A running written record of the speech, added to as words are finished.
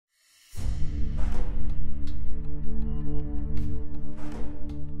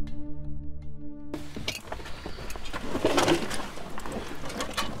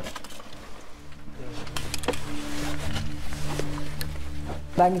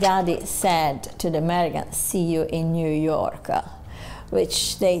Baghdadi said to the Americans, "See you in New York,"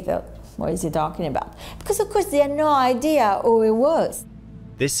 which they thought, what is he talking about? Because of course they had no idea who he was.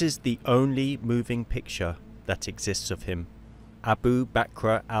 This is the only moving picture that exists of him. Abu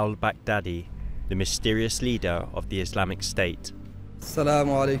Bakr al-Baghdadi, the mysterious leader of the Islamic State.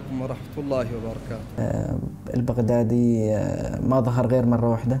 السلام عليكم ورحمة الله وبركاته. البغدادي ما ظهر غير مرة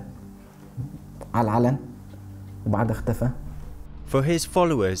واحدة على العلن وبعد اختفى. For his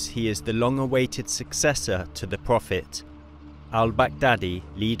followers, he is the long-awaited successor to the Prophet. Al-Baghdadi,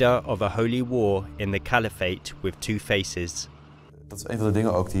 leader of a holy war in the Caliphate with two faces. Dat is een van de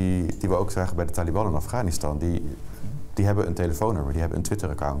dingen ook die we ook zagen bij de Taliban in Afghanistan. Die hebben een telefoonnummer, die hebben een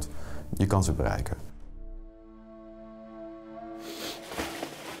Twitter-account. Je kan ze bereiken.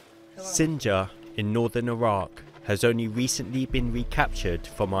 Sinjar in northern Iraq has only recently been recaptured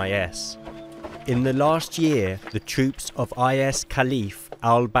from IS. In the last year, the troops of IS Caliph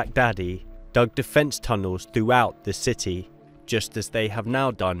al-Baghdadi dug defense tunnels throughout the city, just as they have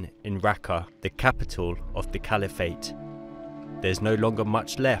now done in Raqqa, the capital of the Caliphate. There's no longer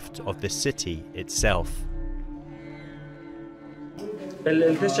much left of the city itself.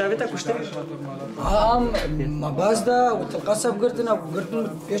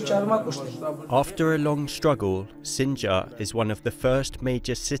 After a long struggle, Sinjar is one of the first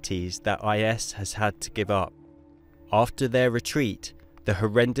major cities that IS has had to give up. After their retreat, the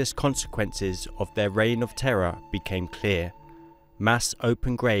horrendous consequences of their reign of terror became clear. Mass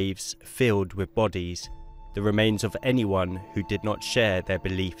open graves filled with bodies, the remains of anyone who did not share their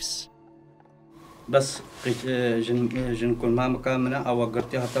beliefs.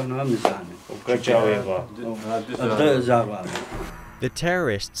 The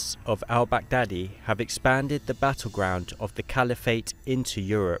terrorists of al-Baghdadi have expanded the battleground of the Caliphate into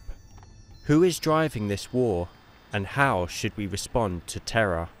Europe. Who is driving this war, and how should we respond to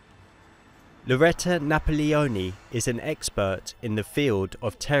terror? Loretta Napoleoni is an expert in the field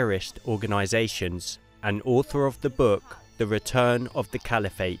of terrorist organizations and author of the book The Return of the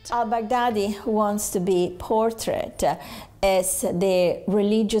Caliphate. Al-Baghdadi wants to be portrayed as the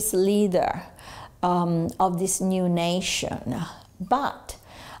religious leader of this new nation. But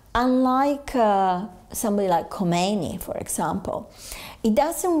unlike somebody like Khomeini, for example, he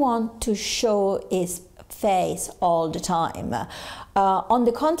doesn't want to show his face all the time. On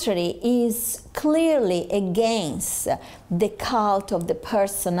the contrary, he is clearly against the cult of the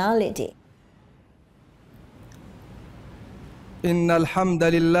personality. إن الحمد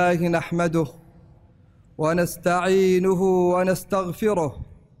لله نحمده ونستعينه ونستغفره.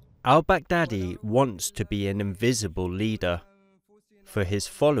 Al-Baghdadi wants to be an invisible leader. For his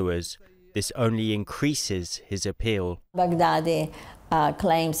followers, this only increases his appeal. Baghdadi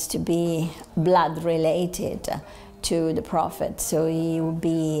claims to be blood related to the Prophet, so he will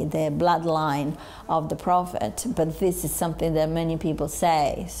be the bloodline of the Prophet. But this is something that many people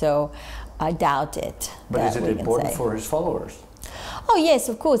say, so I doubt it. But is it important for his followers? Oh yes,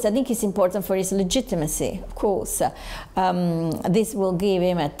 of course. I think it's important for his legitimacy, of course. This will give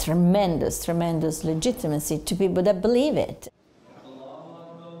him a tremendous legitimacy to people that believe it.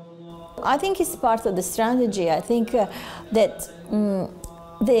 I think it's part of the strategy. I think that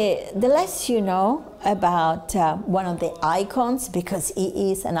the less you know about one of the icons, because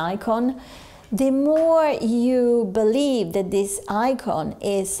he is an icon, the more you believe that this icon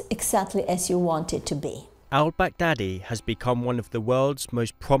is exactly as you want it to be. Al-Baghdadi has become one of the world's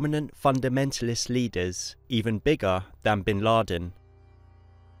most prominent fundamentalist leaders, even bigger than bin Laden.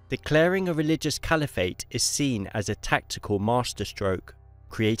 Declaring a religious caliphate is seen as a tactical masterstroke,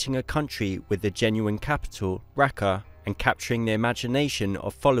 creating a country with a genuine capital, Raqqa, and capturing the imagination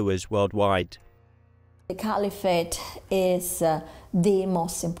of followers worldwide. The caliphate is the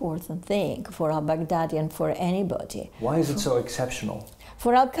most important thing for al-Baghdadi and for anybody. Why is it so exceptional?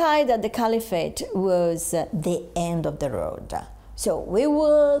 For Al-Qaeda, the caliphate was the end of the road. So we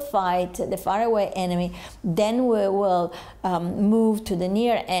will fight the faraway enemy, then we will move to the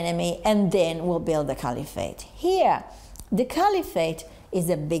near enemy, and then we'll build the caliphate. Here, the caliphate is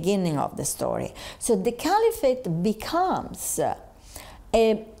the beginning of the story. So the caliphate becomes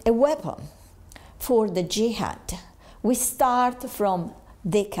a weapon for the jihad. We start from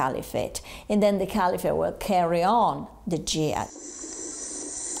the caliphate, and then the caliphate will carry on the jihad.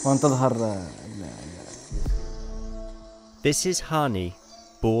 This is Hani,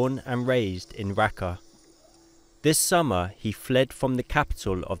 born and raised in Raqqa. This summer he fled from the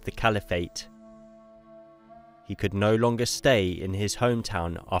capital of the Caliphate. He could no longer stay in his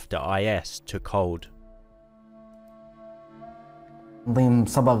hometown after IS took hold.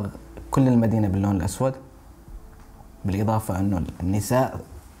 صبغ كل المدينة باللون الأسود بالإضافة أنه النساء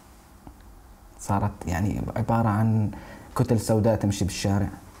صارت يعني عبارة عن كتل سوداء تمشي بالشارع،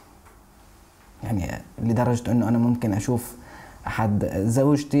 يعني لدرجة أنه أنا ممكن أشوف أحد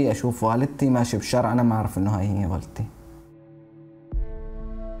زوجتي، أشوف والدتي ماشي بالشارع، أنا ما أعرف أنه هاي هي والدتي.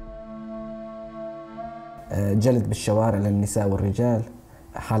 جلد بالشوارع للنساء والرجال،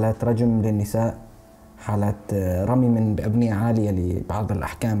 حالات رجم للنساء، حالات رمي من بأبنية عالية لبعض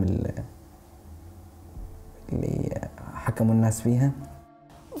الأحكام اللي حكموا الناس فيها.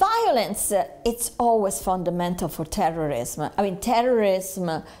 Violence, it's always fundamental for terrorism. I mean, terrorism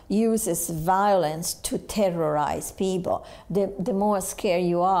uses violence to terrorize people. The more scared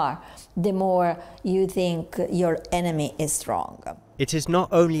you are, the more you think your enemy is strong. It is not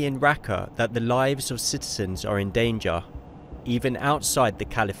only in Raqqa that the lives of citizens are in danger. Even outside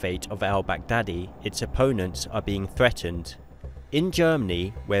the Caliphate of Al-Baghdadi, its opponents are being threatened. In Germany,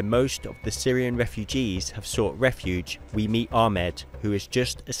 where most of the Syrian refugees have sought refuge, we meet Ahmed, who has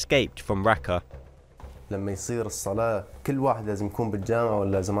just escaped from Raqqa. لما يصير الصلاة كل واحد لازم يكون بالجامعة،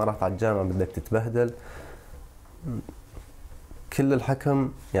 ولا إذا ما رحت على الجامعة بدك تتبهدل. كل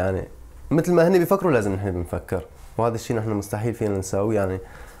الحكم يعني مثل ما هني بيفكروا لازم نحن بنفكر، وهذا الشيء نحن مستحيل فينا نساويه يعني.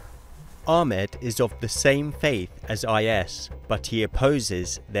 Ahmed is of the same faith as IS, but he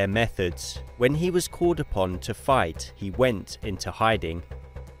opposes their methods. When he was called upon to fight, he went into hiding.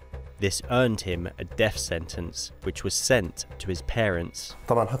 This earned him a death sentence, which was sent to his parents.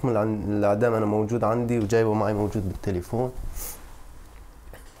 طبعا حكم الإعدام أنا موجود عندي وجايبه معي موجود بالتليفون.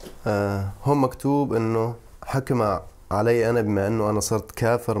 هم مكتوب إنه حكم علي أنا بما إنه أنا صرت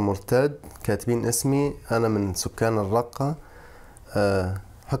كافر مرتد، كاتبين اسمي أنا من سكان الرقة،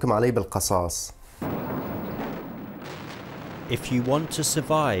 حكم علي بالقصاص. If you want to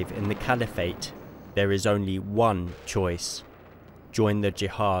survive in the Caliphate, there is only one choice: join the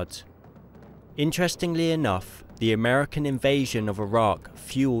Jihad. Interestingly enough, the American invasion of Iraq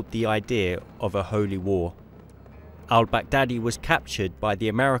fueled the idea of a holy war. Al-Baghdadi was captured by the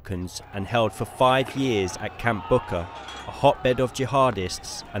Americans and held for 5 years at Camp Bucca, a hotbed of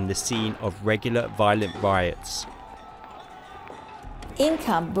jihadists and the scene of regular violent riots. In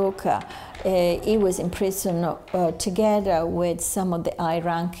Camp Bucca, he was imprisoned together with some of the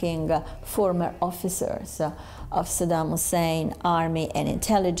high-ranking former officers of Saddam Hussein army and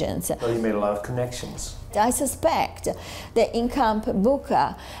intelligence. So you made a lot of connections. I suspect that in Camp Bucca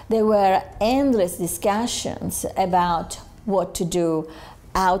there were endless discussions about what to do,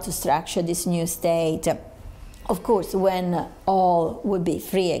 how to structure this new state, of course when all would be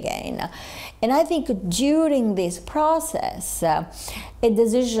free again. And I think during this process a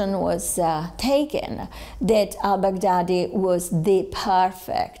decision was taken that al-Baghdadi was the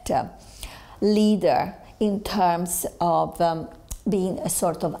perfect leader in terms of being a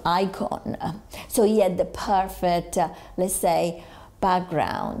sort of icon. So he had the perfect, let's say,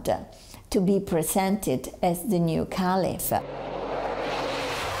 background to be presented as the new caliph.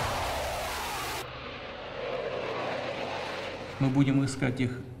 Мы будем искать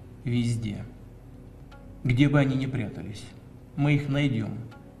их везде, где бы они ни прятались. Мы их найдем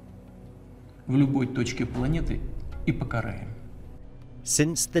в любой точке планеты и покараем.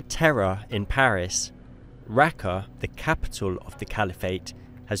 Since the terror in Paris, Raqqa, the capital of the Caliphate,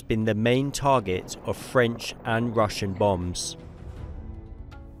 has been the main target of French and Russian bombs.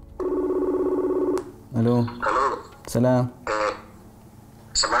 الو سلام.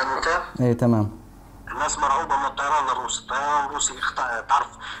 سمعني انت؟ ايه تمام. الناس مرعوبه من الطيران الروسي، الطيران الروسي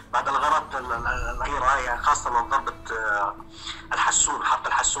تعرف بعد الغارات الاخيره هاي، خاصه من ضربه الحسون، حتى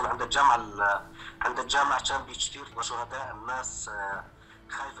الحسون عند الجامعه كان بيشتير وشهداء الناس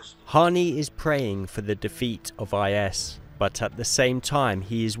خايفه شديد. Hani is praying for the defeat of IS, but at the same time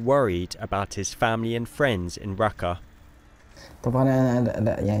he is worried about his family and friends in Raqqa. طبعا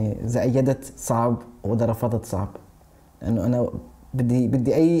انا يعني اذا ايدت صعب واذا رفضت صعب، لانه انا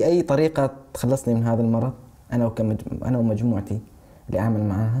بدي اي طريقه تخلصني من هذا المرض، انا ومجموعتي اللي اعمل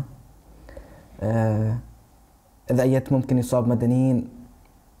معاها. اذا ايدت ممكن يصاب مدنيين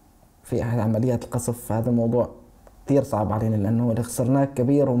في احد عمليات القصف، هذا الموضوع كثير صعب علينا لانه اللي خسرناه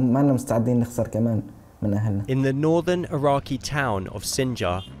كبير وما لنا مستعدين نخسر كمان من اهلنا. In the northern Iraqi town of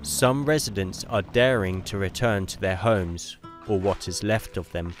Sinjar, some residents are daring to return to their homes, or what is left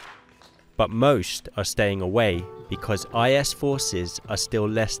of them. But most are staying away because IS forces are still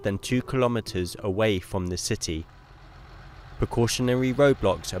less than 2 kilometers away from the city. Precautionary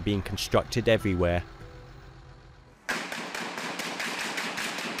roadblocks are being constructed everywhere.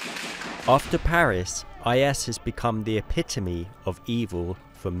 After Paris, IS has become the epitome of evil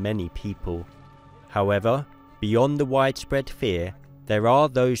for many people. However, beyond the widespread fear, there are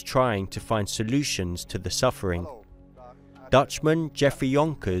those trying to find solutions to the suffering. Dutchman Jeffrey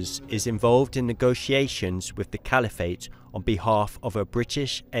Yonkers is involved in negotiations with the Caliphate on behalf of a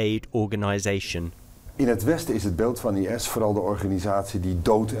British aid organisation. In het Westen is het beeld van IS vooral de organisatie die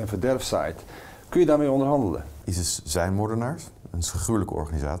dood en verderf zaait. Kun je daarmee onderhandelen? ISIS zijn moordenaars. Een is een gruwelijke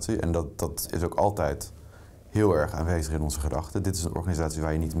organisatie en dat is ook altijd heel erg aanwezig in onze gedachten. Dit is een organisatie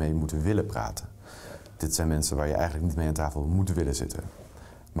waar je niet mee moet willen praten. Dit zijn mensen waar je eigenlijk niet mee aan tafel moet willen zitten.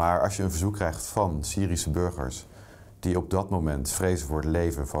 Maar als je een verzoek krijgt van Syrische burgers die op dat moment vrezen voor het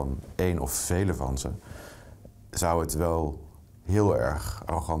leven van één of vele van ze, zou het wel heel erg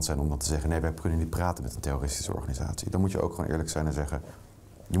arrogant zijn om dan te zeggen: nee, wij kunnen niet praten met een terroristische organisatie. Dan moet je ook gewoon eerlijk zijn en zeggen: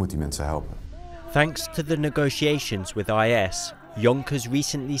 je moet die mensen helpen. Thanks to the negotiations with IS, Yonkers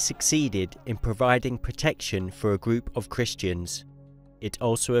recently succeeded in providing protection for a group of Christians. It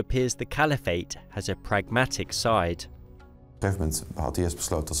also appears the Caliphate has a pragmatic side. Op een gegeven moment had IS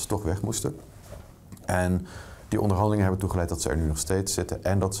besloten dat ze toch weg moesten. En die onderhandelingen hebben toegeleid dat ze er nu nog steeds zitten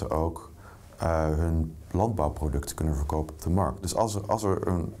en dat ze ook hun landbouwproducten kunnen verkopen op de markt. Dus als er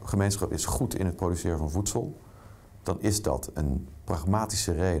een gemeenschap is goed in het produceren van voedsel, dan is dat een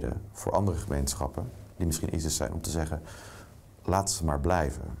pragmatische reden voor andere gemeenschappen, die misschien ISIS zijn, om te zeggen: laat ze maar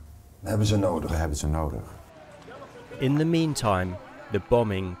blijven. We hebben ze nodig. We hebben ze nodig. In the meantime, the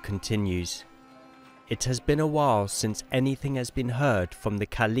bombing continues. It has been a while since anything has been heard from the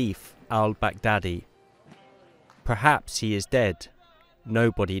Caliph Al-Baghdadi. Perhaps he is dead.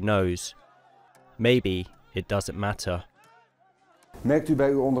 Nobody knows. Maybe it doesn't matter. Merkt u bij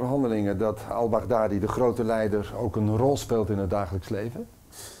uw onderhandelingen dat Al-Baghdadi, de grote leider, ook een rol speelt in het dagelijks leven?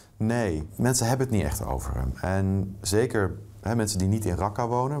 Nee, mensen hebben het niet echt over hem. En zeker mensen die niet in Raqqa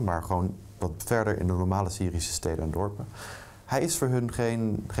wonen, maar gewoon wat verder in de normale Syrische steden en dorpen. Hij is voor hun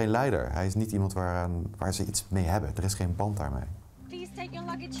geen leider. Hij is niet iemand waar ze iets mee hebben. Er is geen band daarmee. Please take your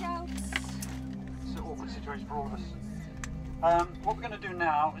luggage out. It's an awkward situation for all of us. What we're going to do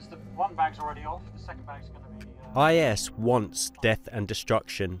now is the one bag's already off. The second bag's going to be... IS wants death and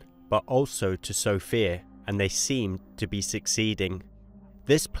destruction, but also to sow fear, and they seem to be succeeding.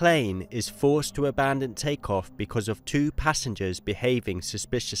 This plane is forced to abandon takeoff because of 2 passengers behaving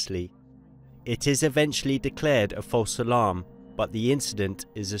suspiciously. It is eventually declared a false alarm, but the incident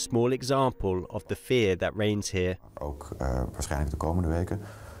is a small example of the fear that reigns here. Ook waarschijnlijk de komende weken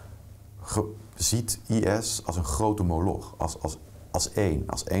ziet IS als een grote moloch, als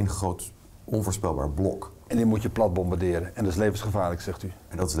één groot onvoorspelbaar blok. En die moet je plat bombarderen. En dat is levensgevaarlijk, zegt u.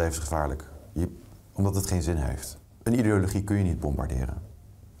 En dat is levensgevaarlijk, omdat het geen zin heeft. Een ideologie kun je niet bombarderen.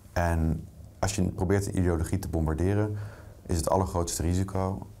 En als je probeert een ideologie te bombarderen, is het allergrootste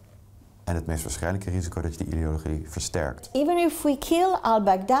risico en het meest waarschijnlijke risico dat je die ideologie versterkt. Even if we kill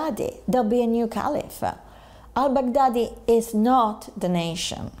al-Baghdadi, there'll be a new caliph. Al-Baghdadi is not the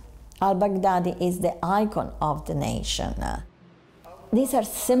nation. Al-Baghdadi is the icon of the nation. These are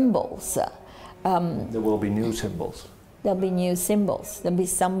symbols. There will be new symbols. There'll be new symbols. There'll be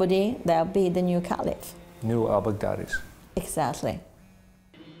somebody, there'll be the new caliph. New al-Baghdadis. Exactly.